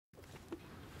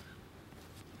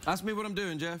Ask me what I'm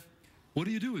doing, Jeff. What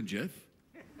are you doing, Jeff?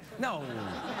 No.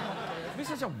 Be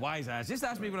such a wise ass. Just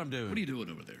ask me what I'm doing. What are you doing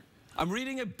over there? I'm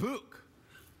reading a book.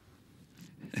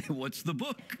 What's the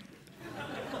book?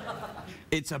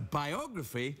 It's a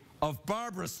biography of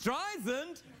Barbara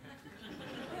Streisand.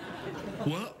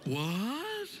 What?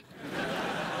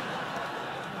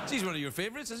 She's one of your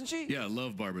favorites, isn't she? Yeah, I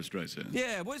love Barbara Streisand.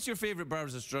 Yeah, what's your favorite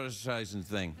Barbara Streisand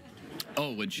thing?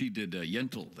 Oh, when she did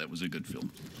Yentl, that was a good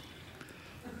film.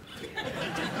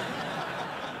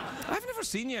 I've never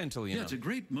seen Yentl, you know. It's a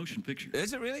great motion picture.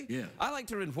 Is it really? Yeah. I liked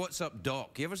her in What's Up,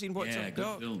 Doc. You ever seen What's Up, good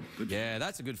Doc? film. Good film. Yeah,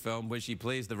 that's a good film where she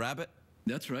plays the rabbit.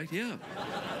 That's right, yeah.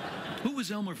 Who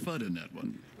was Elmer Fudd in that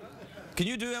one? Can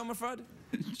you do Elmer Fudd?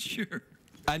 Sure.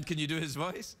 And can you do his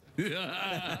voice? All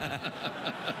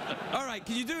right,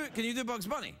 can you do Bugs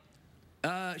Bunny?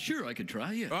 Sure, I could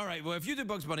try, yeah. All right, well, if you do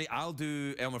Bugs Bunny, I'll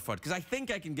do Elmer Fudd, because I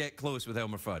think I can get close with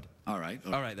Elmer Fudd. All right.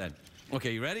 All right, then.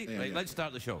 Okay, you ready? Yeah, Right, yeah. let's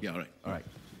start the show. Yeah, all right. All right.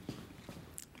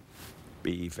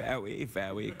 Be very,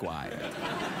 very quiet.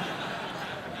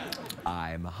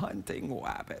 I'm hunting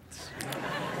rabbits.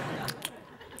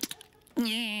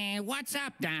 Yeah, what's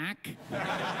up, Doc?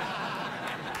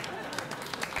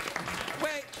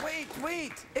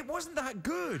 Wait. It wasn't that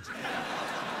good.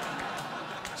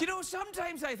 You know,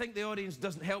 sometimes I think the audience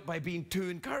doesn't help by being too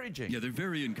encouraging. Yeah, they're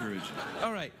very encouraging.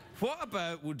 All right, what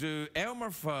about we'll do Elmer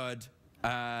Fudd,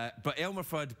 but Elmer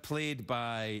Fudd played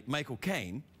by Michael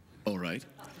Caine. All right.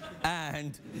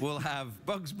 And we'll have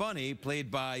Bugs Bunny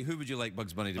played by, who would you like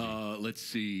Bugs Bunny to be? Let's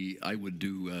see, I would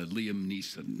do Liam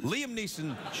Neeson. Liam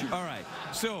Neeson. Sure. All right,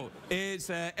 so it's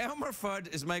Elmer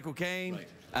Fudd is Michael Caine, Right.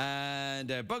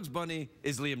 and Bugs Bunny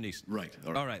is Liam Neeson. Right,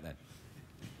 all right. All right then.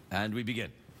 And we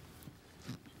begin.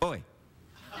 Oi.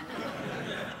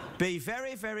 Be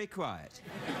very, very quiet.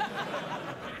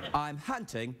 I'm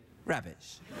hunting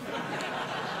rabbits.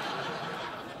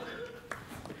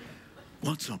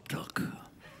 What's up, Doc?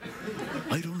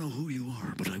 I don't know who you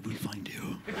are, but I will find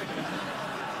you.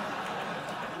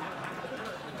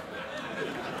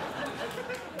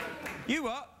 You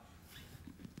what?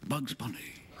 Bugs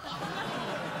Bunny.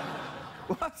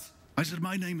 What? I said,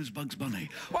 my name is Bugs Bunny.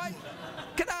 Why?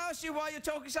 Can I ask you why you're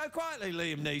talking so quietly,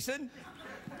 Liam Neeson?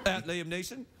 Liam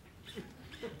Neeson?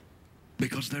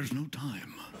 Because there's no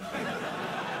time.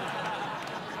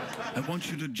 I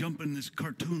want you to jump in this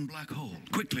cartoon black hole.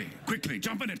 Quickly,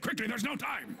 jump in it, quickly, there's no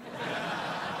time.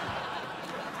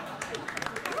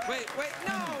 Wait,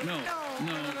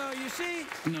 no, you see?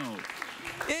 No.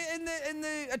 In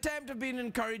the attempt of being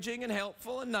encouraging and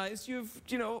helpful and nice, you've,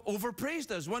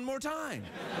 overpraised us one more time.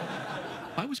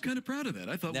 I was kind of proud of that.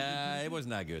 I thought... Nah, it wasn't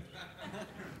that good.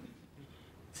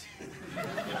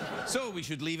 So we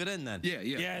should leave it in then? Yeah,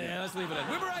 let's leave it in.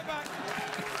 We'll be right back.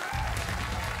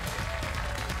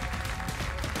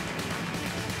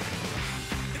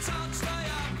 It's hard to stay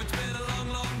up, it's been a long,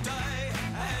 long day,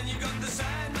 and you got the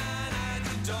Sandman at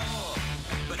the door.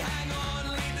 But hang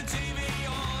on, leave the TV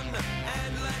on,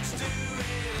 and let's do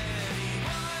it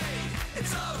anyway. It's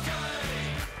okay,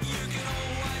 you can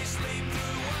always sleep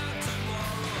through one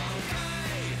tomorrow,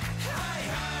 okay?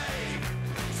 Hey,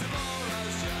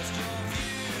 tomorrow's just your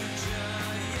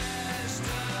future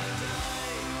yesterday.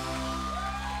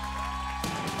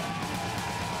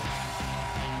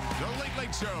 The Late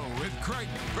Late Show with Craig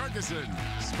Ferguson,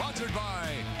 sponsored by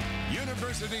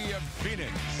University of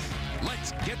Phoenix.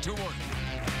 Let's get to work.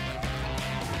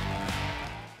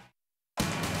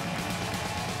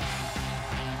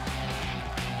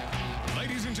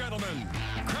 Ladies and gentlemen,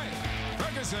 Craig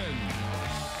Ferguson.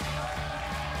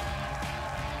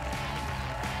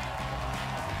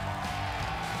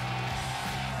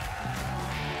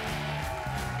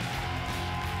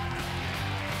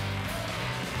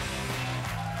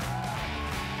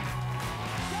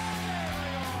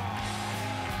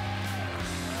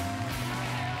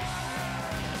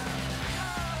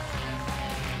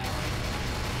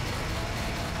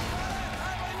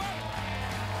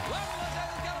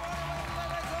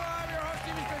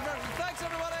 Thanks,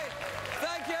 everybody.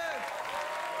 Thank you.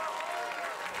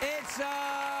 It's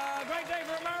a great day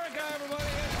for America, everybody.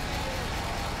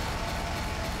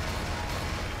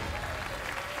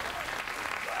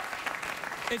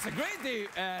 It's a great day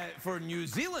for New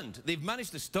Zealand. They've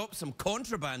managed to stop some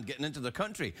contraband getting into the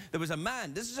country. There was a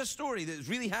man, this is a story that's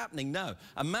really happening now.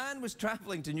 A man was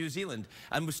traveling to New Zealand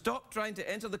and was stopped trying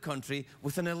to enter the country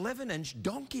with an 11-inch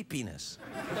donkey penis.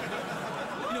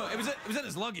 You know, it was in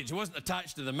his luggage. It wasn't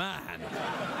attached to the man.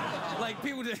 Like,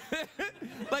 people did...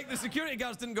 like, the security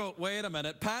guards didn't go, wait a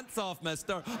minute, pants off,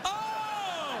 mister. Oh!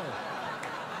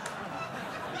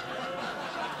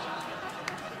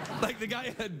 Like the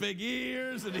guy had big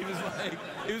ears, and he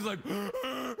was like,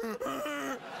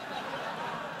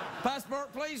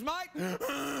 passport, please, mate.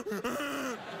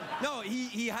 No,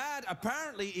 he had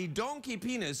apparently a donkey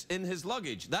penis in his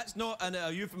luggage. That's not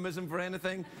a euphemism for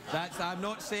anything. I'm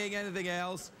not saying anything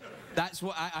else. That's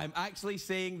what I'm actually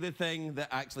saying, the thing that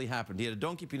actually happened. He had a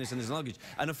donkey penis in his luggage,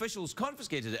 and officials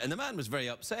confiscated it, and the man was very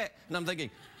upset. And I'm thinking,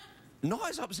 not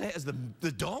as upset as the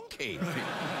donkey.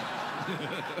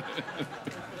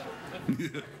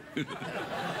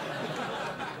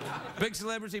 Big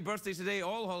celebrity birthday today.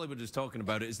 All Hollywood is talking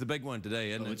about it. It's the big one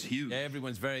today, isn't it? It's huge. Yeah,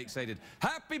 everyone's very excited.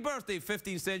 Happy birthday,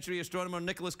 15th century astronomer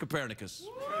Nicholas Copernicus.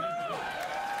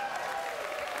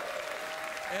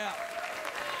 Yeah.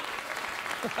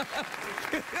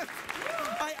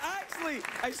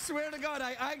 I swear to God,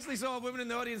 I actually saw a woman in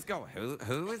the audience go,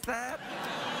 who is that?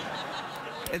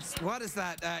 What is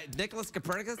that? Nicholas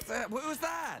Copernicus? Who is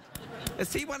that?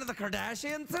 Is he one of the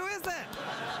Kardashians? Who is it?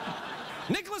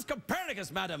 Nicholas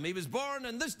Copernicus, madam. He was born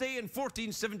on this day in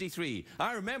 1473.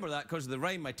 I remember that because of the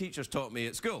rhyme my teachers taught me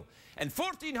at school. In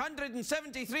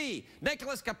 1473,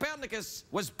 Nicholas Copernicus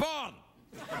was born.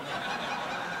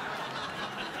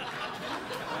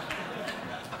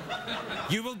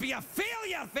 You will be a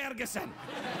failure, Ferguson.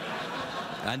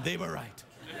 And they were right.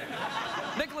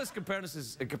 Nicholas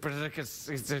Copernicus.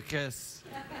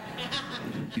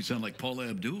 You sound like Paula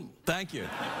Abdul. Thank you.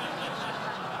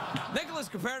 Nicholas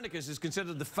Copernicus is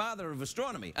considered the father of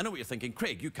astronomy. I know what you're thinking,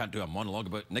 Craig, you can't do a monologue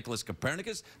about Nicholas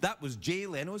Copernicus. That was Jay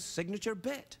Leno's signature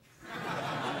bit.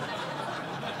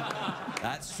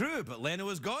 That's true, but Leno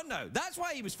is gone now. That's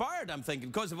why he was fired, I'm thinking,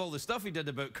 because of all the stuff he did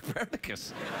about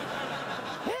Copernicus.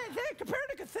 Hey,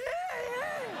 Copernicus, hey,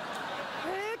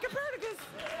 Copernicus.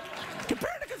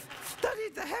 Copernicus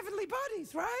studied the heavenly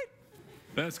bodies, right?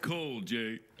 That's cold,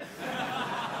 Jay.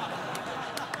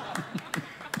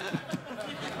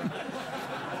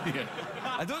 Yeah.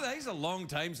 I think it's a long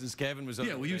time since Kevin was on.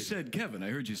 Yeah, well, you said Kevin. I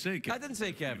heard you say Kevin. I didn't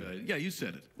say Kevin. Yeah, you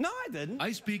said it. No, I didn't.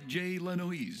 I speak Jay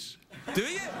Lenoese. Do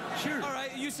you? Sure. All right,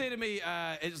 you say to me,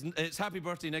 it's happy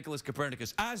birthday, Nicholas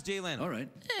Copernicus, as Jay Leno. All right.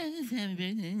 Happy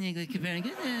birthday, Nicholas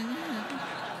Copernicus.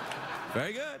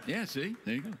 Very good. Yeah, see?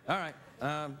 There you go. All right.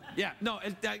 Yeah, no,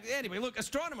 anyway, look,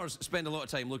 astronomers spend a lot of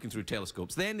time looking through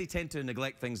telescopes. Then they tend to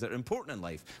neglect things that are important in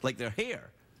life, like their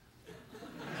hair.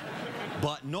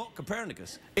 But not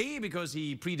Copernicus. A, because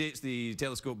he predates the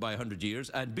telescope by 100 years,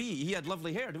 and B, he had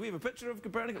lovely hair. Do we have a picture of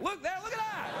Copernicus? Look there, look at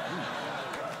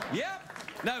that! Yep.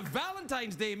 Now,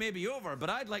 Valentine's Day may be over,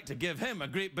 but I'd like to give him a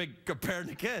great big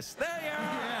Copernicus. There you are!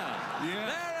 Yeah, yeah.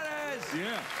 There it is!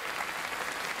 Yeah.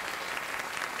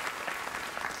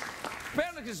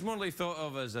 Copernicus is normally thought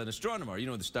of as an astronomer, you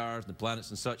know, the stars and the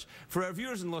planets and such. For our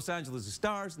viewers in Los Angeles, the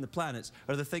stars and the planets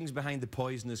are the things behind the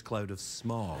poisonous cloud of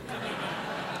smog.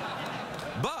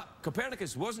 But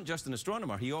Copernicus wasn't just an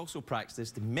astronomer, he also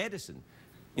practiced medicine.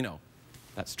 You know,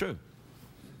 that's true.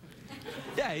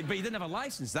 Yeah, but he didn't have a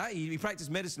license. He practiced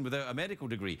medicine without a medical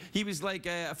degree. He was like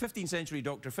a 15th century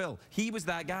Dr. Phil. He was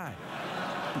that guy.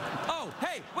 Oh,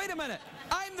 hey, wait a minute.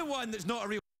 I'm the one that's not a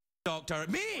real doctor.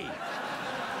 Me!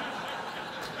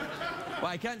 Well,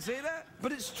 I can't say that,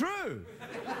 but it's true.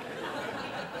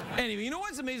 Anyway, you know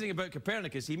what's amazing about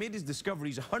Copernicus? He made his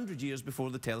discoveries 100 years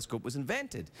before the telescope was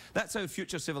invented. That's how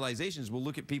future civilizations will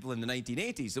look at people in the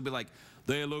 1980s. They'll be like,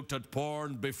 they looked at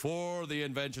porn before the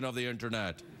invention of the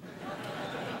internet.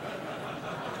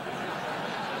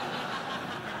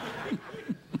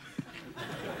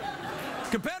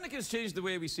 Copernicus changed the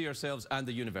way we see ourselves and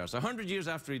the universe. 100 years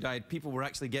after he died, people were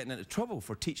actually getting into trouble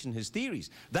for teaching his theories.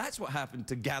 That's what happened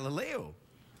to Galileo.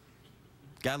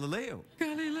 Galileo.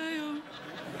 Galileo.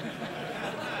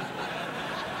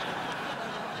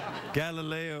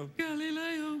 Galileo.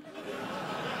 Galileo.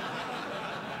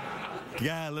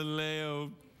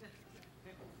 Galileo.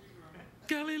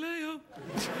 Galileo.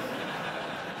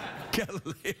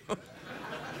 Galileo.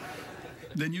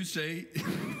 Then you say...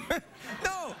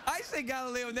 No, I say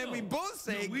Galileo, and then we both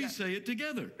say... No, we say it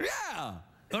together. Yeah.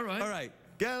 All right. All right.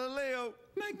 Galileo.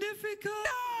 Magnifico.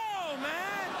 No,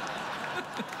 man.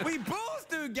 We both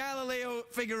do Galileo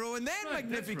Figaro and then Right,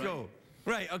 Magnifico.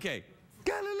 Right, okay.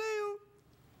 Galileo.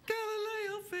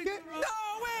 Galileo Figaro.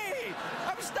 No, wait.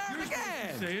 I'm starting You're supposed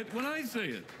again. to say it when I say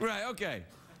it. Right, okay.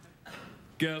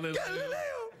 Galileo.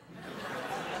 Galileo.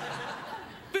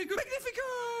 Figaro. Magnifico.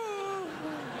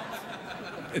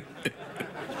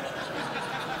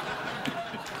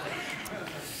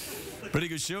 Pretty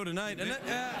good show tonight, isn't it?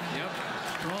 Yep.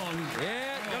 Strong.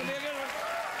 Yeah, gonna be a good one.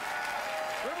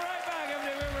 We'll be right back,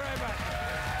 everybody. We'll be right back.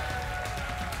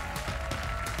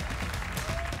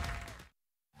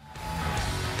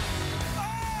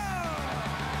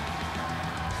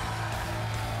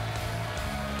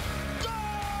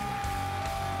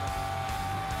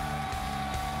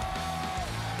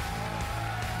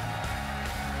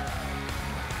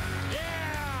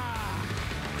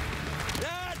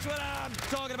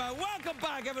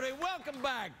 back, everybody. Welcome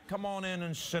back. Come on in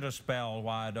and sit a spell,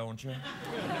 why don't you?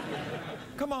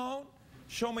 Come on.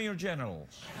 Show me your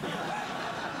genitals.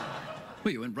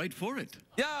 Well, you went right for it.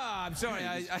 Yeah, I'm sorry.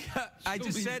 I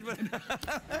just said what...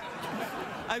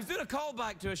 I was doing a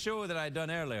callback to a show that I'd done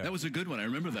earlier. That was a good one. I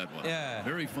remember that one. Yeah.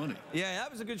 Very funny. Yeah,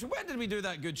 that was a good show. When did we do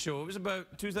that good show? It was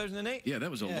about 2008? Yeah, that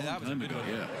was a long time ago,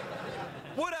 yeah.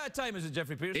 What time is it,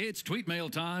 Jeffrey Pierce? It's tweet mail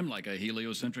time. Like a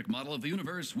heliocentric model of the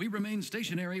universe, we remain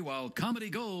stationary while comedy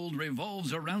gold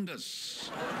revolves around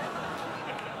us.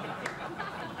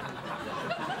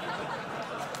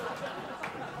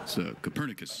 It's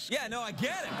Copernicus. Yeah, no, I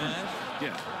get it, man.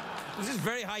 Yeah. This is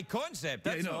very high concept,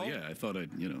 that's all. Yeah, I thought I'd,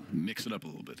 mix it up a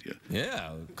little bit, yeah.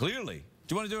 Yeah, clearly.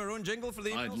 Do you want to do our own jingle for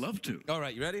the emails? I'd love to. All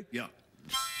right, you ready? Yeah.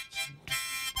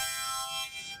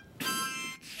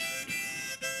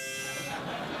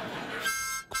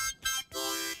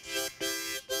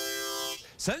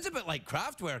 Sounds a bit like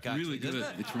Kraftwerk, actually, Really good.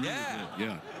 doesn't it? It's really yeah. good,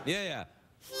 yeah. Yeah, yeah.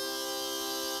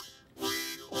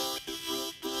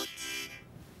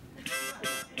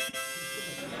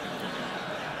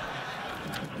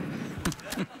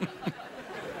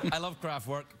 I love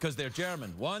Kraftwerk because they're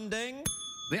German. 1 ding.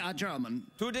 They are German.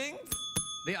 2 dings.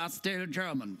 They are still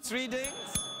German. 3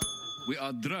 dings. We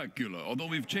are Dracula, although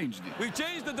we've changed it. We've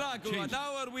changed the Dracula. Changed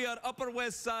Now we are Upper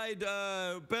West Side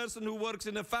person who works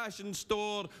in a fashion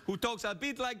store who talks a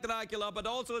bit like Dracula, but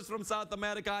also is from South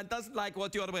America and doesn't like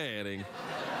what you're wearing.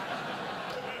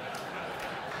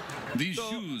 These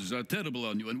shoes are terrible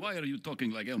on you, and why are you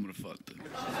talking like Elmer Fudd?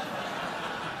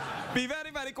 Be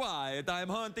very, very quiet. I'm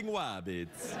hunting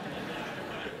wabbits.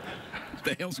 What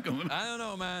the hell's going on? I don't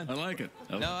know, man. I like it.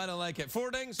 No, I don't like it. 4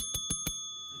 dings.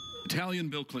 Italian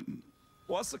Bill Clinton.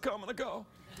 What's the come and the go?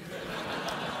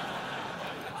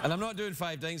 And I'm not doing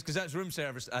 5 dings because that's room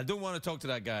service. I don't want to talk to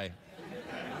that guy.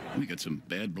 We got some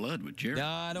bad blood with Jerry. No,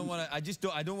 I don't want to.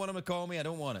 I don't want him to call me. I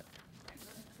don't want it.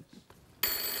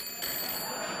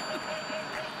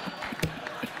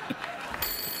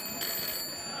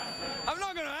 I'm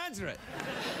not going to answer it.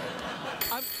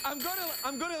 I'm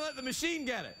going to let the machine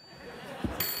get it.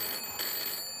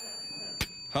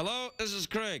 Hello, this is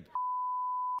Craig.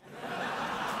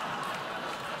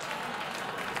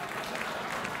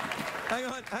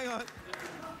 Hang on.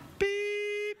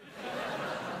 Beep.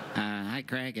 Hi,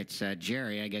 Craig. It's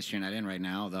Jerry. I guess you're not in right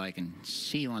now, although I can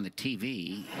see you on the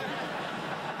TV.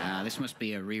 This must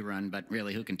be a rerun, but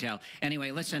really, who can tell?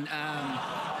 Anyway, listen,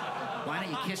 why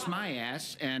don't you kiss my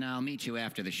ass, and I'll meet you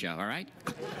after the show, all right?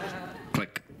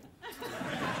 Click.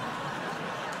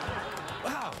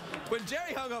 Wow. When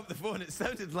Jerry hung up the phone, it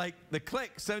sounded like the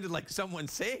click sounded like someone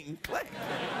saying click.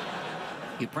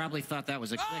 You probably thought that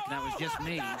was a click. That was just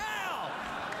me. What the hell?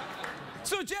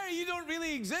 So, Jerry, you don't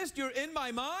really exist. You're in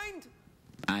my mind?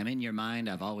 I'm in your mind.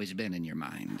 I've always been in your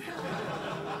mind.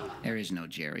 There is no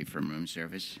Jerry from room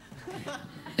service.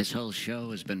 This whole show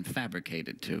has been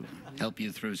fabricated to help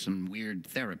you through some weird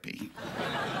therapy.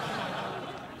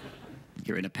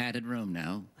 You're in a padded room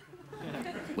now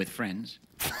with friends.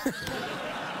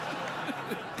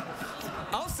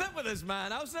 I'll sit with this,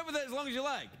 man. I'll sit with it as long as you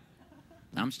like.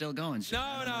 I'm still going, sir.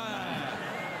 No.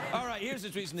 All right, here's the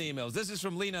tweets and the emails. This is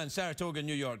from Lena in Saratoga,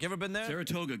 New York. You ever been there?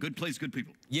 Saratoga, good place, good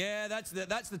people. Yeah, that's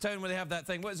the town where they have that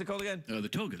thing. What is it called again? The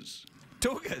togas.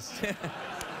 Togas.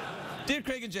 Dear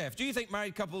Craig and Jeff, do you think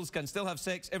married couples can still have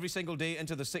sex every single day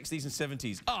into the 60s and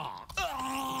 70s? Oh,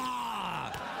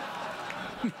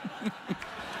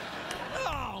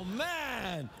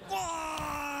 man.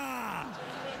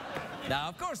 Now,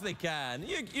 of course they can.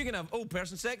 You can have old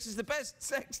person sex. Is the best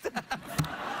sex to have.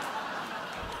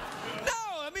 No,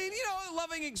 I mean,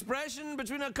 loving expression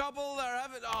between a couple. They're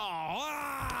having...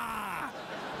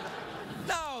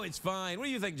 No, it's fine. What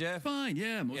do you think, Jeff? Fine,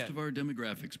 yeah. Most of our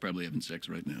demographics probably having sex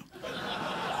right now.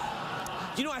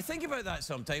 I think about that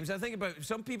sometimes. I think about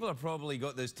some people have probably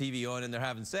got this TV on and they're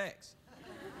having sex.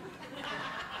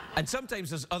 And sometimes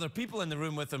there's other people in the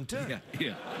room with them, too.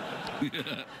 Yeah.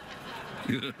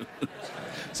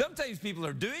 Sometimes people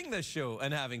are doing this show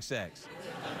and having sex.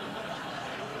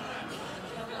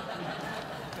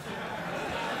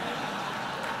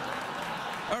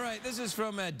 All right, this is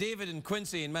from David in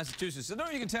Quincy in Massachusetts. I don't know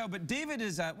if you can tell, but David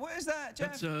is what is that,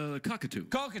 Jeff? That's a cockatoo.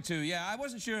 Cockatoo, yeah. I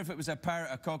wasn't sure if it was a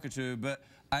parrot or cockatoo, but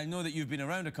I know that you've been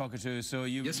around a cockatoo, so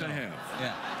you... Yes, I have.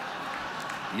 Yeah.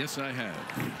 Yes, I have.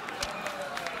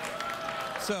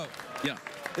 So... Yeah.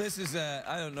 This is,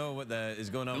 I don't know what is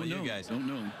going on with you guys. Don't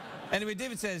know. Anyway,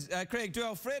 David says, Craig, do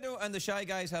Alfredo and the Shy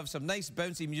Guys have some nice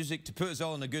bouncy music to put us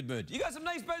all in a good mood? You got some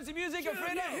nice bouncy music, sure,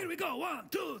 Alfredo? Yeah, here we go. 1,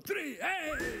 2, 3,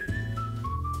 hey!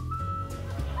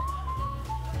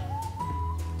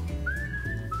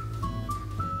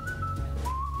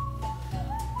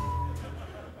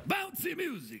 fancy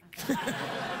music.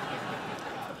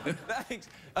 Thanks.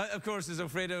 Of course, there's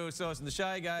Alfredo Sauce and the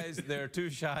Shy Guys. They're too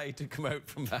shy to come out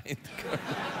from behind the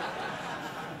curtain.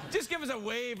 Just give us a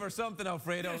wave or something,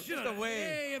 Alfredo. Yeah, sure. Just a wave.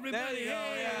 Hey, everybody. There you go,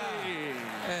 Hey.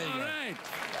 yeah. There you All go. right.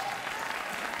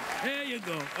 There you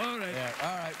go. All right. Yeah,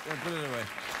 all right, we'll put it away.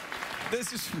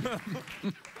 This is from,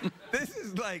 this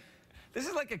is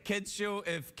like a kids show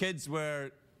if kids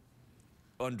were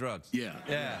on drugs. Yeah.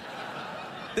 Yeah.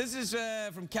 This is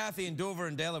from Kathy in Dover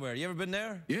in Delaware. You ever been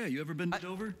there? Yeah, you ever been to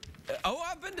Dover? Oh,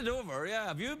 I've been to Dover. Yeah.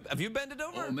 Have you been to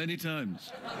Dover? Oh, many times.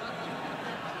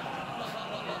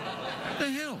 What the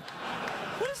hell?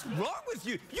 What is wrong with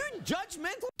you? You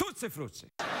judgmental Tootsie Fruitsie.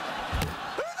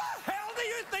 Who the hell do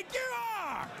you think you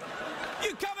are?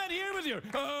 You come in here with your,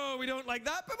 oh, we don't like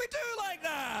that, but we do like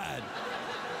that.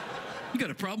 You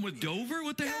got a problem with Dover?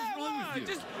 What the hell's wrong why? with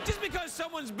you? Just because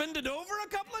someone's been to Dover a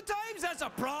couple of times, that's a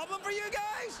problem for you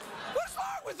guys? What's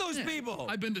wrong with those people?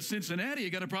 I've been to Cincinnati. You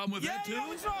got a problem with that too? Yeah,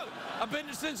 what's wrong? I've been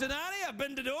to Cincinnati, I've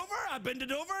been to Dover, and then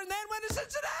went to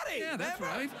Cincinnati. Yeah, that's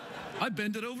Remember? right. I've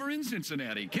been to Dover in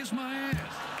Cincinnati. Kiss my ass.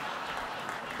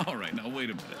 All right, now wait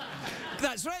a minute.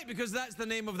 That's right, because that's the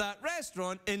name of that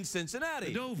restaurant in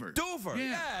Cincinnati. Dover. Dover,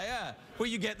 Yeah. yeah. Where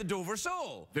you get the Dover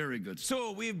sole. Very good.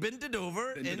 So we've been to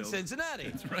Dover Been to in Dover. Cincinnati.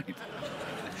 That's right.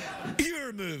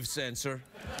 Your move, censor.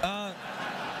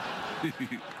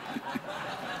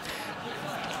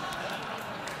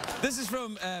 This is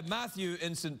from Matthew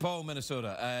in St. Paul,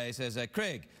 Minnesota. He says,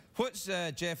 Craig, what's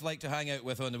Jeff like to hang out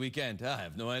with on the weekend? I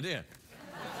have no idea.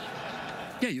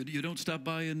 Yeah, you don't stop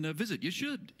by and visit. You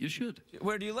should. You should.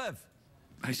 Where do you live?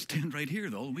 I stand right here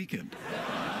the whole weekend.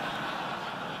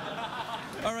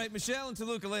 All right, Michelle in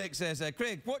Toluca Lake says,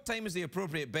 Craig, what time is the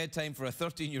appropriate bedtime for a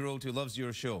 13-year-old who loves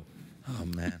your show? Oh,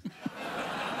 man.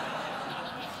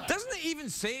 Doesn't it even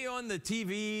say on the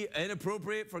TV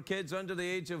inappropriate for kids under the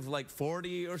age of like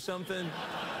 40 or something?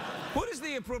 What is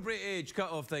the appropriate age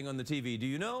cutoff thing on the TV? Do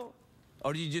you know?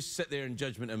 Or do you just sit there in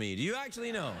judgment of me? Do you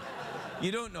actually know?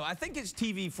 You don't know. I think it's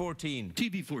TV 14.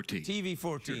 TV 14. TV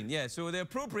 14, sure. Yeah. So the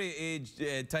appropriate age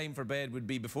time for bed would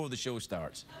be before the show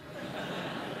starts.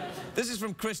 This is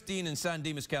from Christine in San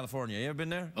Dimas, California. You ever been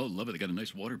there? Oh, love it. They got a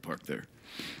nice water park there.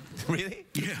 Really?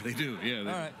 Yeah, they do. Yeah. All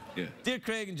right. Yeah. Dear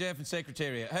Craig and Jeff in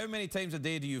Secretariat, how many times a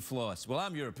day do you floss? Well,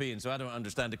 I'm European, so I don't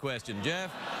understand the question.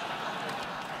 Jeff?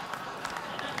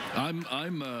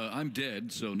 I'm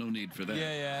dead, so no need for that.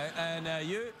 Yeah. And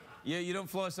you? You don't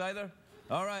floss either?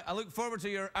 All right. I look forward to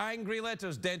your angry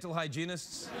letters, dental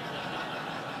hygienists.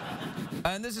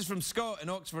 And this is from Scott in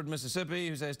Oxford, Mississippi,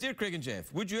 who says, Dear Craig and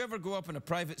Jeff, would you ever go up in a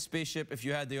private spaceship if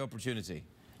you had the opportunity?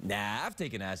 Nah, I've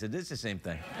taken acid. It's the same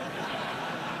thing.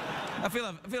 I feel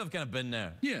I've kind of been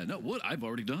there. Yeah, no, what? I've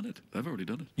already done it.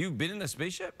 You've been in a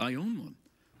spaceship? I own one.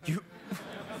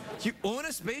 You own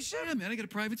a spaceship? Yeah, man, I got a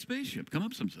private spaceship. Come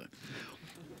up sometime.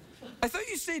 I thought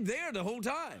you stayed there the whole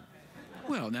time.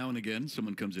 Well, now and again,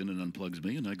 someone comes in and unplugs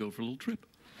me, and I go for a little trip.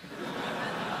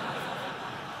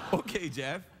 Okay,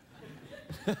 Jeff.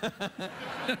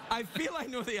 I feel I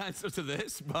know the answer to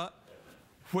this, but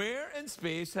where in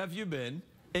space have you been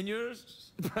in your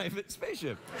private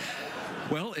spaceship?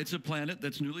 Well, it's a planet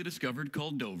that's newly discovered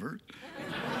called Dover.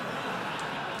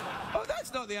 Oh,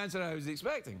 that's not the answer I was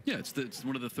expecting. Yeah, it's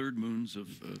one of the third moons of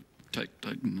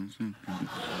Titan.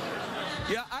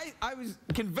 Yeah, I was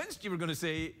convinced you were going to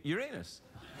say Uranus.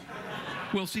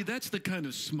 Well, see, that's the kind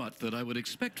of smut that I would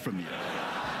expect from you.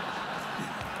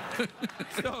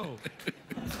 So,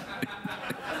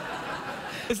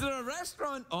 is there a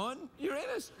restaurant on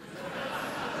Uranus?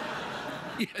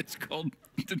 Yeah, it's called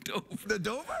the Dover. The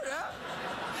Dover, yeah?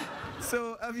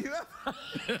 So, have you ever...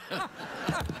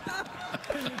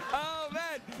 Oh,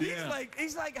 man,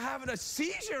 he's like having a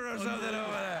seizure or something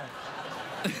over there.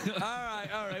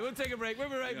 All right, we'll take a break. We'll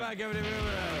be right back, everybody. We'll be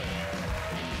right back.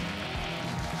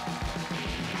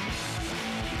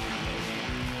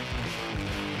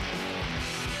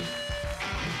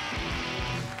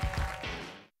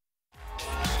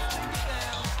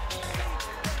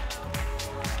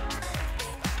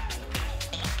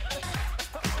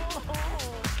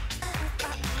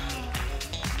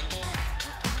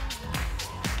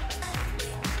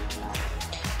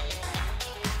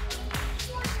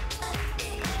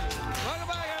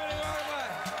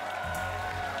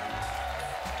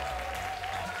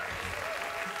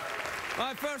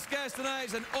 My first guest tonight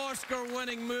is an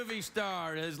Oscar-winning movie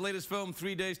star. His latest film,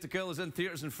 3 Days to Kill, is in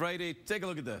theaters on Friday. Take a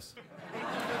look at this.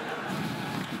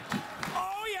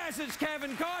 Oh, yes, it's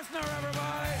Kevin Costner,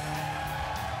 everybody.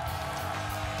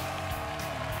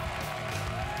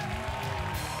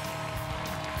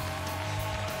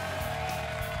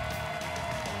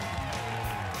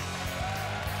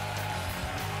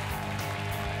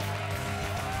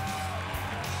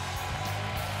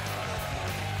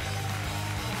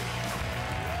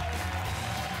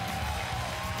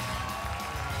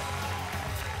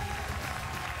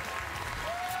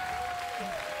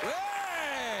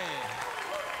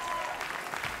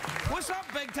 What's up,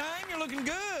 big time? You're looking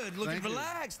good, looking Thank you.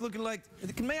 relaxed, looking like...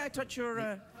 May I touch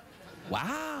your...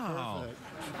 Wow.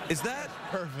 Perfect. Is that...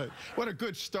 Perfect. What a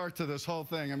good start to this whole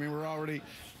thing. I mean, we're already...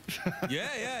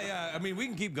 Yeah. I mean, we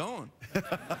can keep going.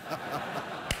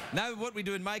 Now, what we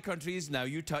do in my country is now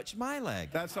you touch my leg.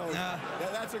 That's all.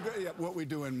 That's a good. Yeah, what we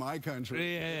do in my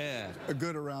country. Yeah. A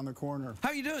good around the corner.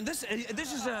 How you doing? This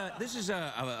is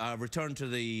a return to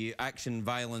the action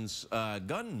violence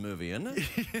gun movie, isn't it?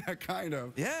 Yeah, kind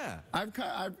of. Yeah. I've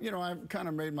kind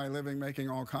of made my living making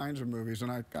all kinds of movies,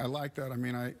 and I like that. I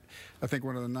mean, I think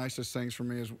one of the nicest things for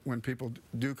me is when people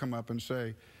do come up and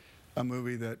say a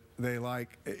movie that they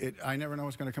like. I never know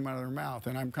what's going to come out of their mouth,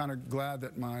 and I'm kind of glad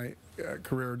that my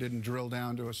career didn't drill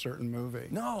down to a certain movie.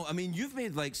 No, I mean, you've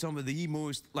made like some of the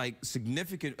most like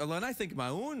significant, and I think my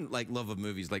own like love of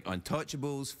movies like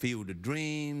Untouchables, Field of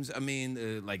Dreams, I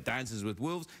mean, like Dances with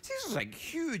Wolves. These are like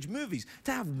huge movies.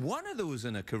 To have one of those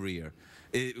in a career,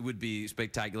 it would be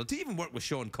spectacular. To even work with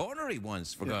Sean Connery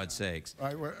once, for God's sakes.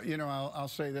 I'll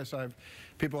say this.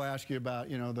 People ask you about,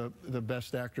 the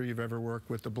best actor you've ever worked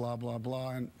with, the blah blah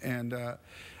blah, and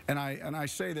I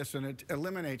say this, and it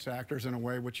eliminates actors in a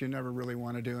way which you never really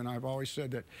want to do. And I've always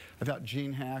said that I thought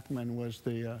Gene Hackman was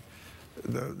the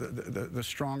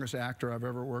strongest actor I've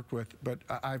ever worked with, but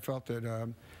I felt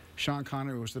that Sean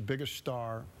Connery was the biggest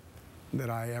star that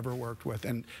I ever worked with,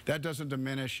 and that doesn't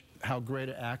diminish how great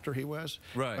an actor he was.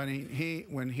 Right. But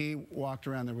when he walked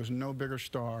around, there was no bigger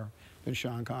star than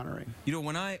Sean Connery. You know,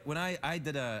 when I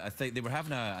did a thing, they were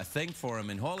having a thing for him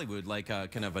in Hollywood, like a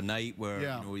kind of a night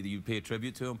where you pay a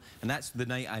tribute to him, and that's the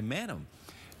night I met him.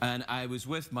 And I was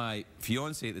with my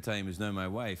fiancée at the time, who's now my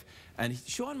wife, and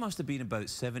Sean must have been about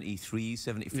 73,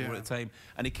 74 at the time,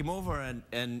 and he came over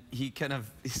and he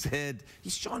said,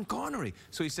 he's Sean Connery.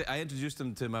 So he said, I introduced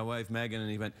him to my wife, Megan,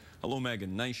 and he went, hello,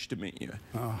 Megan, nice to meet you.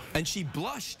 Oh. And she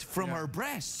blushed from her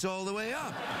breasts all the way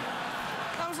up.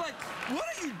 I was like, what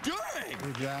are you doing?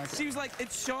 Exactly. She was like,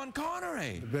 it's Sean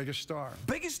Connery. The biggest star.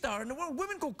 Biggest star in the world.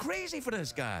 Women go crazy for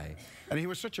this guy. And he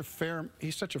was such a fair,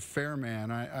 he's such a fair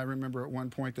man. I remember at one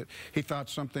point that he thought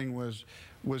something was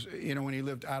when he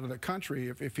lived out of the country,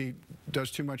 if he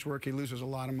does too much work, he loses a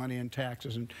lot of money in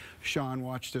taxes. And Sean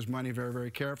watched his money very,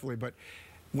 very carefully. But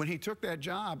when he took that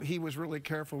job, he was really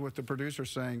careful with the producer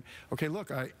saying, okay,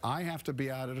 look, I have to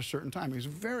be out at a certain time. He was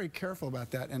very careful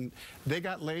about that, and they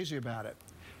got lazy about it.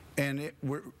 And it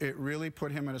really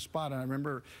put him in a spot. And I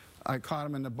remember I caught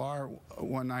him in the bar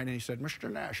one night, and he said,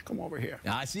 Mr. Nash, come over here.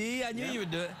 I see, I knew you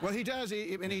would do it. Well, he does,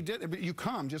 and he did, but you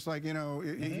come, just like,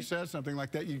 he says something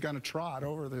like that, you got to trot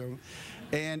over there.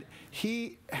 And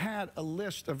he had a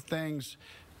list of things.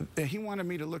 He wanted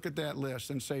me to look at that list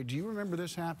and say, do you remember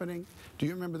this happening? Do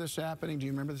you remember this happening? Do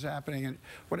you remember this happening? And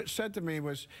what it said to me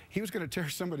was he was going to tear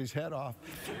somebody's head off,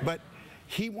 but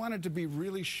he wanted to be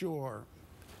really sure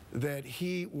that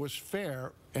he was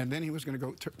fair, and then he was going to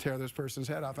go tear this person's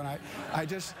head off. And I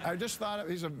just thought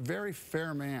he's a very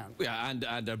fair man. Yeah,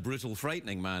 and a brutal,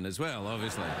 frightening man as well,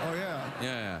 obviously. Oh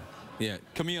yeah. Yeah.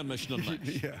 Come here, Mr.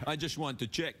 Nash. Yeah. I just want to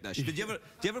check this. Did you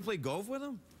ever play golf with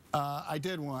him? I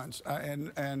did once,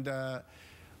 and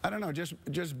I don't know,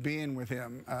 just being with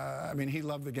him. I mean, he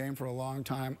loved the game for a long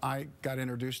time. I got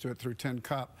introduced to it through Tin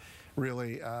Cup,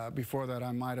 really. Before that,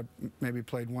 I might have maybe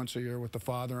played once a year with the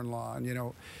father-in-law,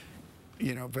 and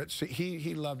but see,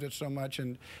 he loved it so much,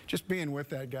 and just being with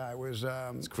that guy was.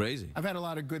 It's crazy. I've had a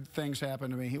lot of good things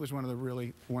happen to me. He was one of the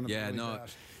really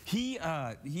best. He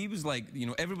was like,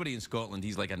 everybody in Scotland,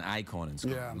 he's like an icon in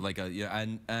Scotland. Yeah.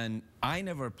 And I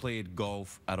never played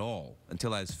golf at all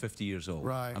until I was 50 years old.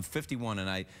 Right. I'm 51,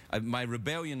 and my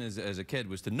rebellion as a kid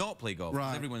was to not play golf.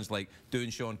 Right. Everyone's like doing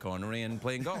Sean Connery and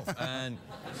playing golf. and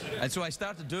so I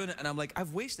started doing it, and I'm like,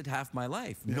 I've wasted half my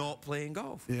life not playing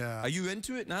golf. Yeah. Are you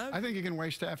into it now? I think you can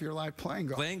waste half your life playing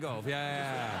golf. Playing golf,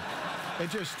 yeah. It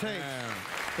just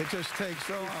takes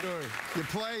so long. You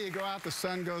play, you go out, the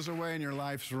sun goes away, and your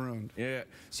life's ruined. Yeah.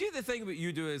 See, the thing about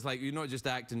you do is, like, you're not just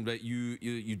acting, but you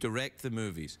direct the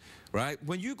movies, right?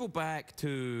 When you go back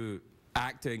to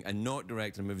acting and not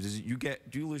directing movies,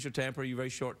 do you lose your temper? Are you very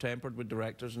short-tempered with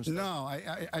directors and stuff? No,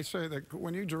 I say that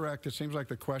when you direct, it seems like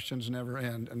the questions never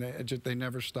end, and they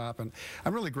never stop. And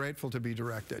I'm really grateful to be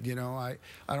directed. I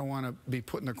don't want to be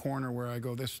put in the corner where I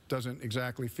go, this doesn't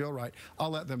exactly feel right.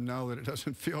 I'll let them know that it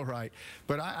doesn't feel right.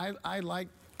 But I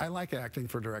like acting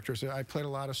for directors. I played a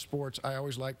lot of sports. I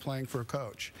always like playing for a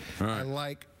coach. Right. I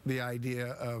like the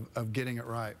idea of getting it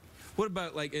right. What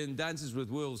about like in Dances with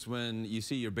Wolves when you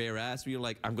see your bare ass, you're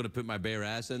like, I'm going to put my bare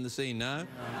ass in the scene now?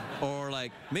 Or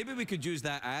like, maybe we could use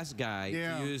that ass guy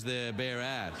to use the bare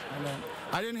ass.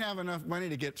 I didn't have enough money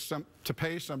to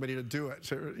pay somebody to do it.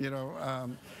 So, you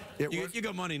know, you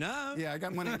got money now. Yeah, I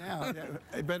got money now.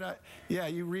 Yeah. But yeah,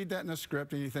 you read that in the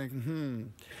script and you think,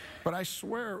 But I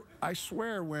swear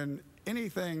when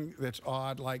anything that's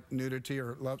odd like nudity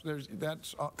or love,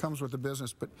 that comes with the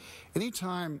business. But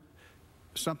anytime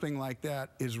something like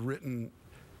that is written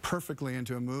perfectly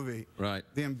into a movie, right,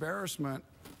 the embarrassment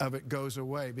of it goes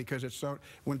away, because it's so,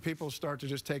 when people start to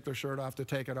just take their shirt off to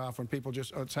take it off, when people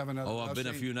just, let's have another I've been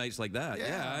scene. a few nights like that.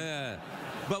 Yeah.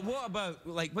 But what about,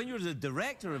 like, when you're the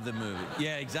director of the movie?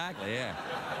 Yeah, exactly, yeah.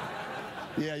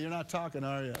 Yeah, you're not talking,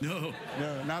 are you? No.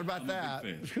 No, not about that.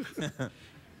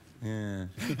 Yeah.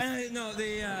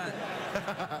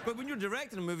 But when you're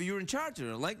directing a movie, you're in charge of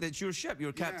it. Like, that's your ship.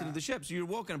 You're captain of the ship. So you're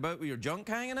walking about with your junk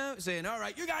hanging out, saying, all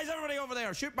right, you guys, everybody over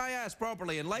there, shoot my ass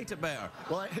properly and light it better.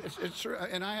 Well, it's true.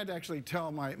 And I had to actually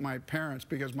tell my parents,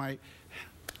 because my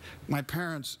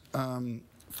parents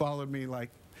followed me, like,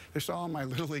 they saw all my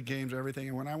Little League games, everything.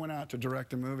 And when I went out to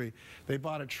direct a movie, they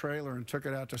bought a trailer and took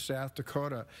it out to South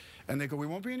Dakota. And they go, we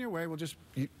won't be in your way. We'll just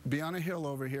be on a hill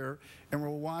over here, and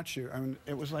we'll watch you. I mean,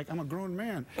 it was like, I'm a grown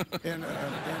man. And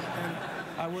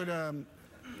I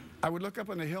would look up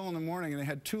on the hill in the morning, and they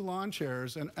had 2 lawn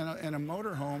chairs and a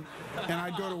motor home. And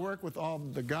I'd go to work with all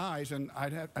the guys, and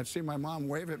I'd see my mom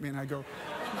wave at me, and I'd go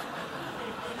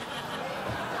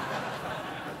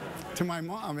to my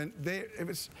mom. And it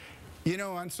was... You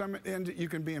know, on some end, you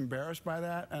can be embarrassed by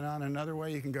that, and on another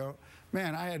way, you can go,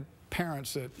 man, I had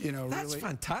parents that, you know, that's really...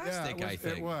 That's fantastic, yeah, I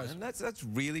think. It was. And that's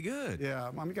really good. Yeah,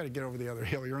 Mom, you got to get over the other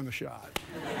hill. You're in the shot.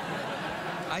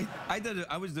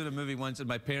 I was doing a movie once, and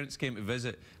my parents came to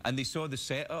visit, and they saw the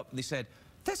setup, and they said,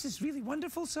 this is really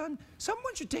wonderful, son.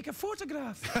 Someone should take a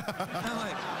photograph. I'm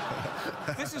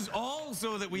like, this is all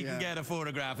so that we can get a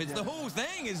photograph. It's the whole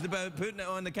thing is about putting it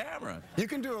on the camera. You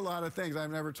can do a lot of things. I've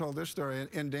never told this story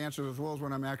in Dances with Wolves,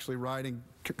 when I'm actually writing,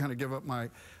 kind of give up my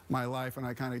life, and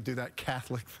I kind of do that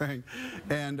Catholic thing.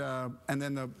 And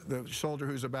then the soldier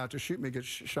who's about to shoot me gets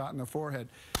shot in the forehead.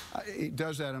 He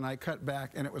does that, and I cut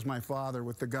back, and it was my father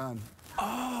with the gun.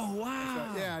 Oh,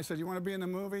 wow. Yeah, I said, you want to be in the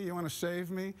movie? You want to save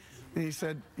me? And he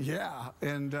said, yeah.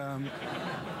 And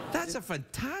that's a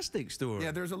fantastic story.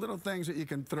 Yeah, there's a little things that you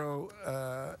can throw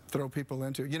people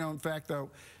into. You know, in fact, though,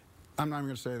 I'm not even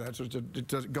going to say that. So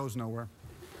it goes nowhere.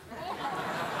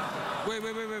 Wait.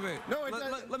 No,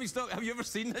 let me stop. Have you ever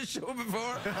seen this show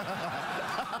before?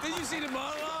 Did you see the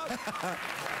monologue?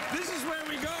 This is where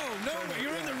we go. Nowhere.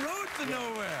 You're in the road to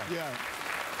nowhere. Yeah.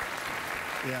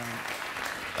 Yeah.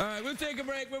 All right, we'll take a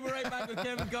break. We'll be right back with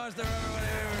Kevin Costner.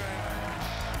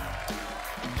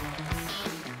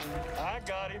 I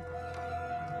got him.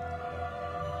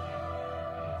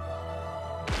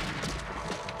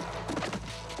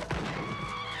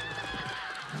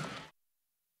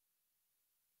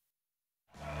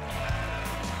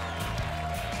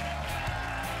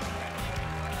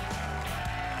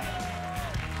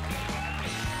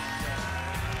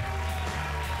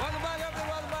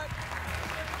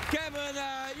 Kevin,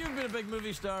 you've been a big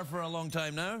movie star for a long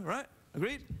time now, right?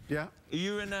 Agreed? Yeah. Are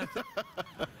you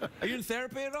in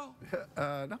therapy at all?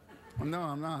 No,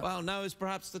 I'm not. Well, now is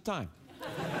perhaps the time.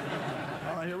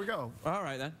 All right, here we go. All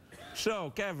right, then.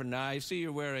 So, Kevin, I see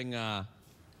you're wearing a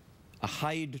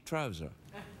hide trouser.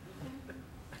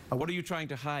 What are you trying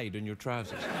to hide in your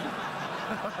trousers?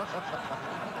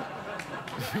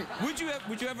 Would you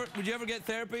ever get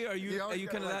therapy? Are you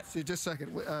kind of that? See, just a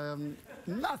second.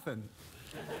 Nothing.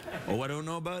 Oh, I don't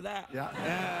know about that. Yeah.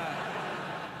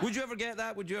 Would you ever get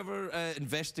that? Would you ever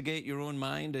investigate your own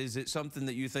mind? Is it something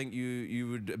that you think you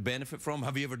would benefit from?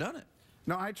 Have you ever done it?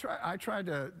 No, I tried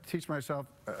to teach myself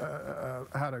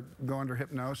how to go under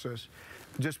hypnosis,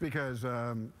 just because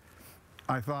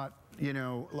I thought, you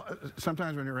know,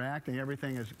 sometimes when you're acting,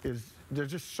 everything is there's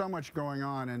just so much going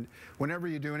on, and whenever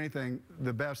you do anything,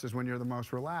 the best is when you're the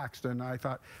most relaxed. And I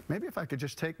thought, maybe if I could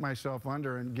just take myself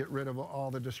under and get rid of all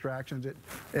the distractions.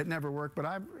 It never worked, but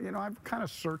I've kind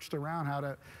of searched around how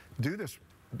to do this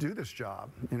job,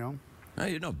 you know. Oh,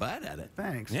 you're not bad at it.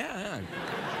 Thanks. Yeah.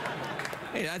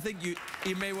 Hey, I think you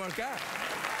may work out.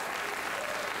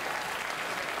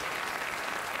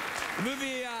 The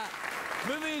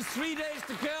movie is 3 Days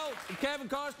to Kill. Kevin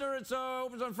Costner. It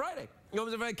opens on Friday. It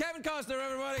opens on Friday. Kevin Costner,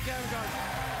 everybody. Kevin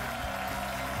Costner.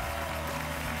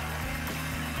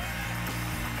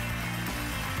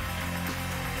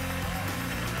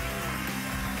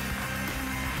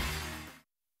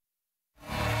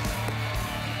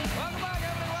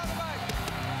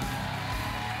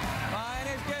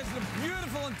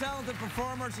 multi-talented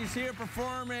performer. She's here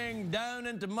performing Down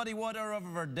into Muddy Water off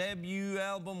of her debut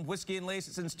album, Whiskey and Lace.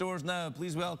 It's in stores now.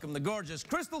 Please welcome the gorgeous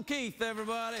Krystal Keith,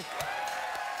 everybody.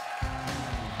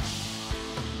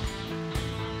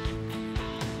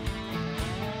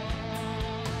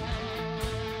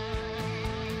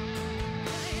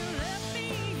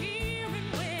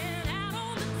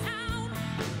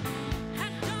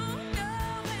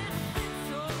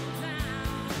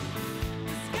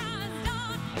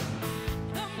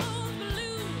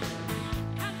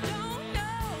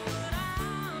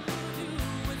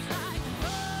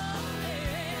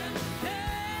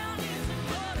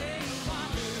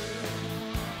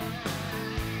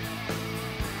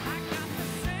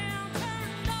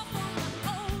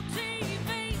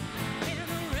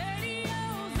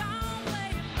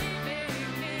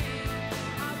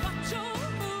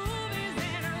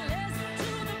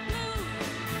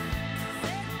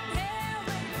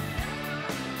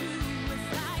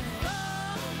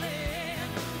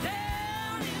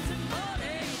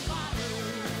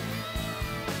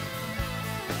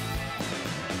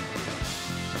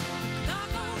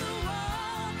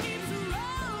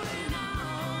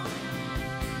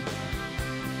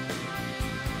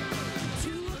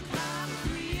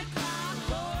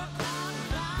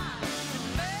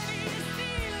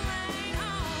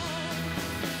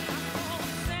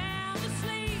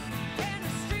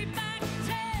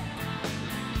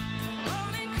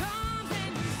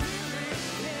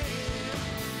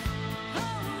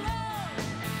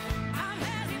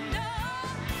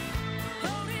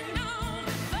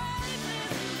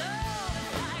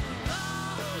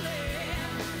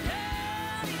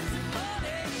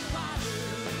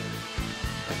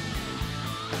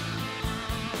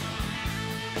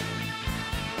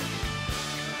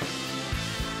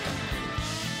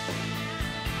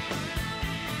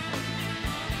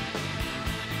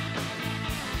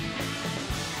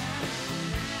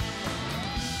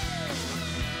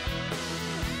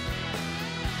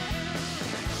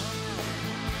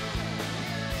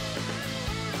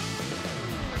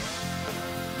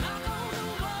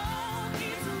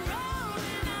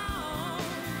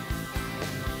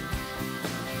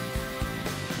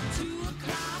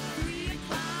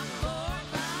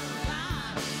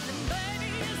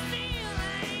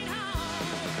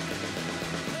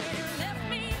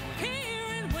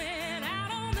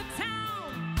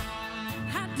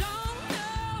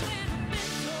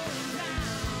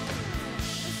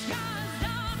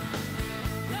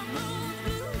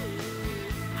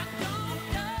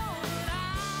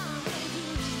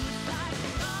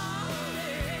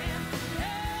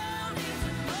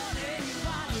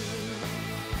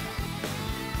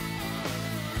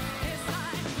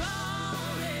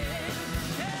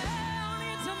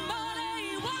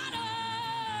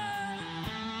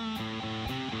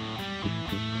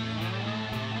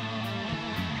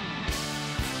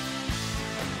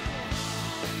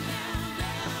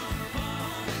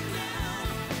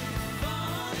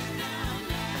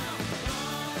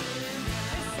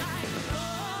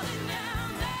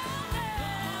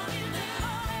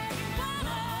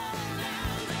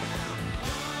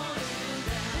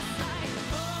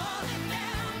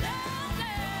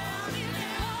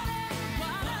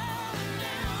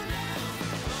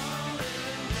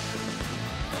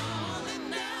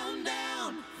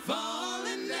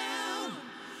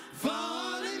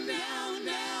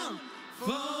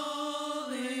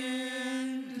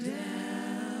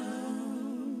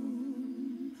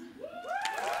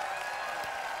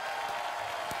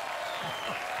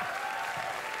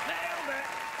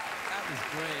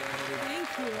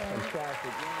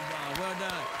 Fantastic. Well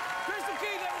done. Krystal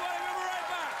Keith, everybody. We'll be right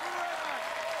back. We'll be right back.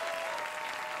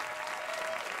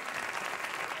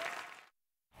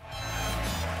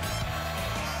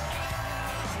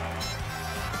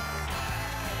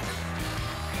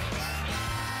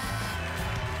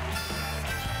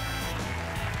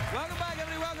 Welcome back,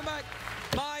 everybody. Welcome back.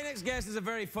 My next guest is a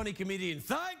very funny comedian.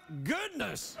 Thank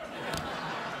goodness.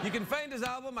 You can find his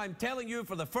album, I'm telling you,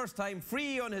 for the first time,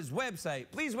 free on his website.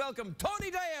 Please welcome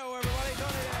Tony Deyo, everybody.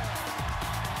 Tony Deyo.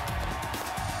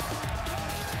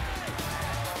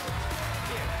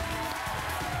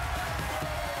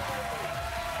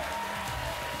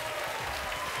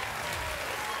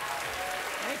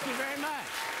 Thank you very much.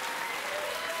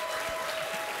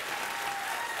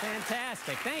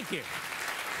 Fantastic. Thank you.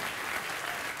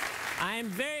 I am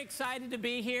very excited to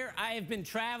be here. I have been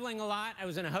traveling a lot. I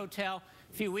was in a hotel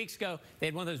a few weeks ago. They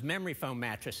had one of those memory foam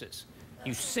mattresses.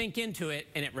 You sink into it,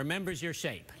 and it remembers your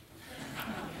shape.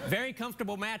 Very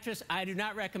comfortable mattress. I do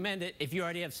not recommend it if you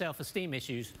already have self-esteem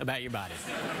issues about your body.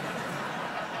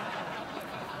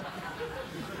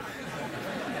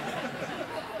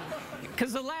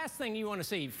 Because the last thing you want to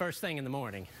see first thing in the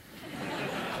morning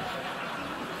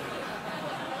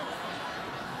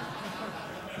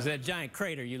is that giant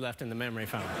crater you left in the memory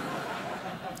foam.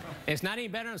 It's not any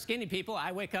better on skinny people.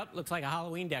 I wake up, looks like a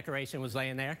Halloween decoration was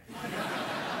laying there.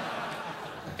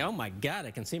 Oh my God,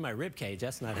 I can see my rib cage.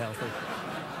 That's not healthy.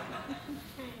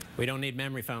 We don't need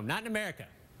memory foam. Not in America.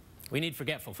 We need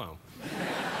forgetful foam.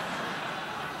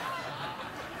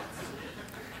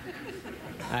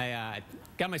 I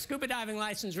got my scuba diving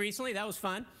license recently. That was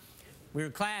fun. We were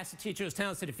in class. The teacher was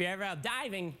telling us that if you're ever out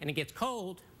diving and it gets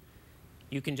cold,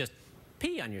 you can just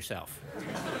pee on yourself.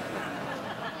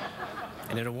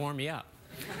 And it'll warm you up.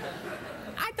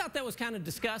 I thought that was kind of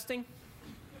disgusting.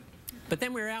 But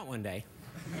then we were out one day.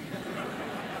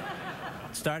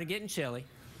 It started getting chilly,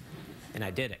 and I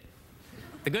did it.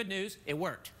 The good news, it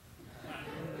worked.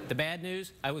 The bad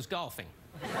news, I was golfing.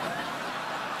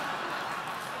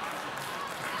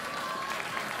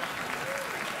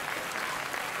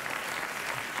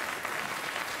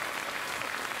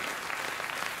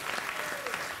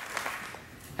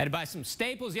 I had to buy some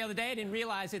staples the other day. I didn't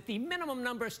realize that the minimum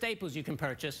number of staples you can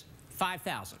purchase,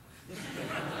 5,000.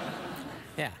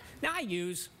 Yeah. Now, I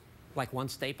use like 1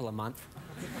 staple a month.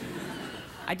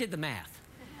 I did the math.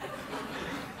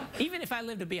 Even if I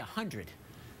live to be 100,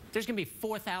 there's going to be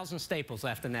 4,000 staples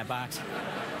left in that box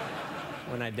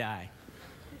when I die.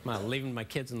 I'm leaving my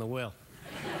kids in the will.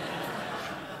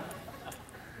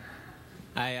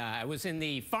 I was in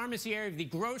the pharmacy area of the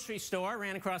grocery store,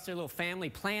 ran across their little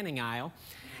family planning aisle,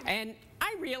 and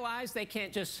I realized they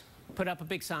can't just put up a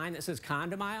big sign that says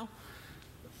condom aisle.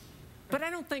 But I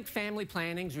don't think family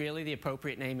planning's really the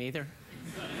appropriate name either.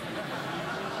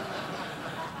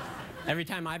 Every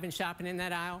time I've been shopping in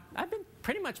that aisle, I've been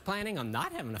pretty much planning on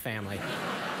not having a family.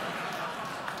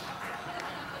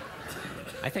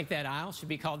 I think that aisle should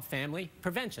be called family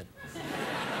prevention.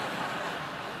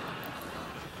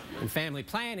 And family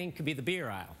planning could be the beer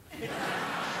aisle.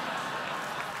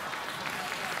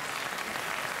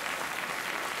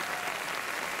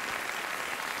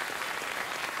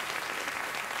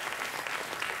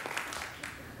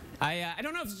 I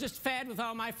don't know if it's just a fad with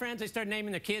all my friends. They started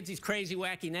naming their kids these crazy,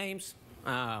 wacky names.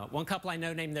 One couple I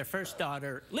know named their first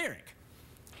daughter Lyric,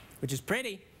 which is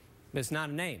pretty, but it's not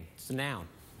a name. It's a noun.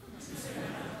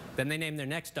 Then they named their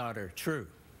next daughter True.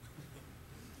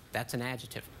 That's an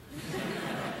adjective.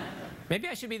 Maybe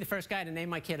I should be the first guy to name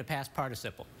my kid a past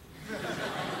participle.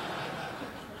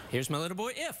 Here's my little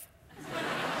boy, If.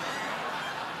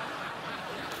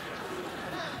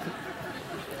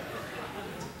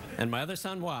 And my other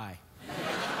son, Y.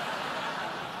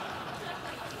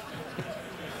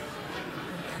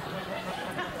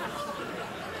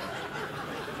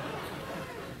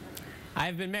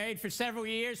 I've been married for several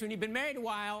years. When you've been married a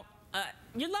while,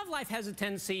 your love life has a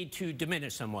tendency to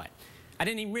diminish somewhat. I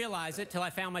didn't even realize it till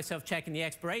I found myself checking the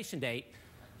expiration date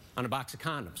on a box of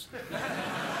condoms.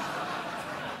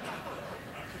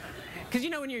 Because, you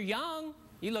know, when you're young,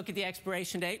 you look at the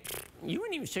expiration date, you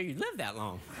weren't even sure you'd live that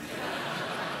long.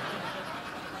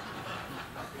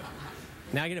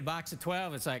 Now I get a box of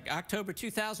 12, it's like October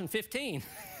 2015.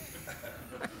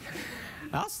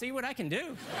 I'll see what I can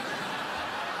do.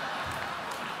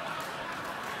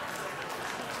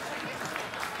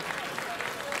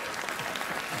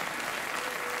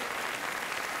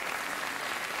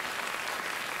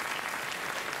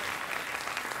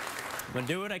 I'm gonna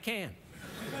do what I can.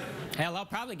 Hell, I'll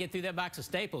probably get through that box of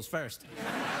staples first.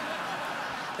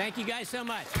 Thank you guys so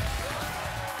much.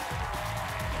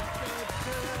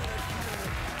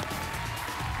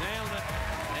 Nailed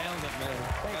it, man.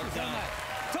 Thank you so much.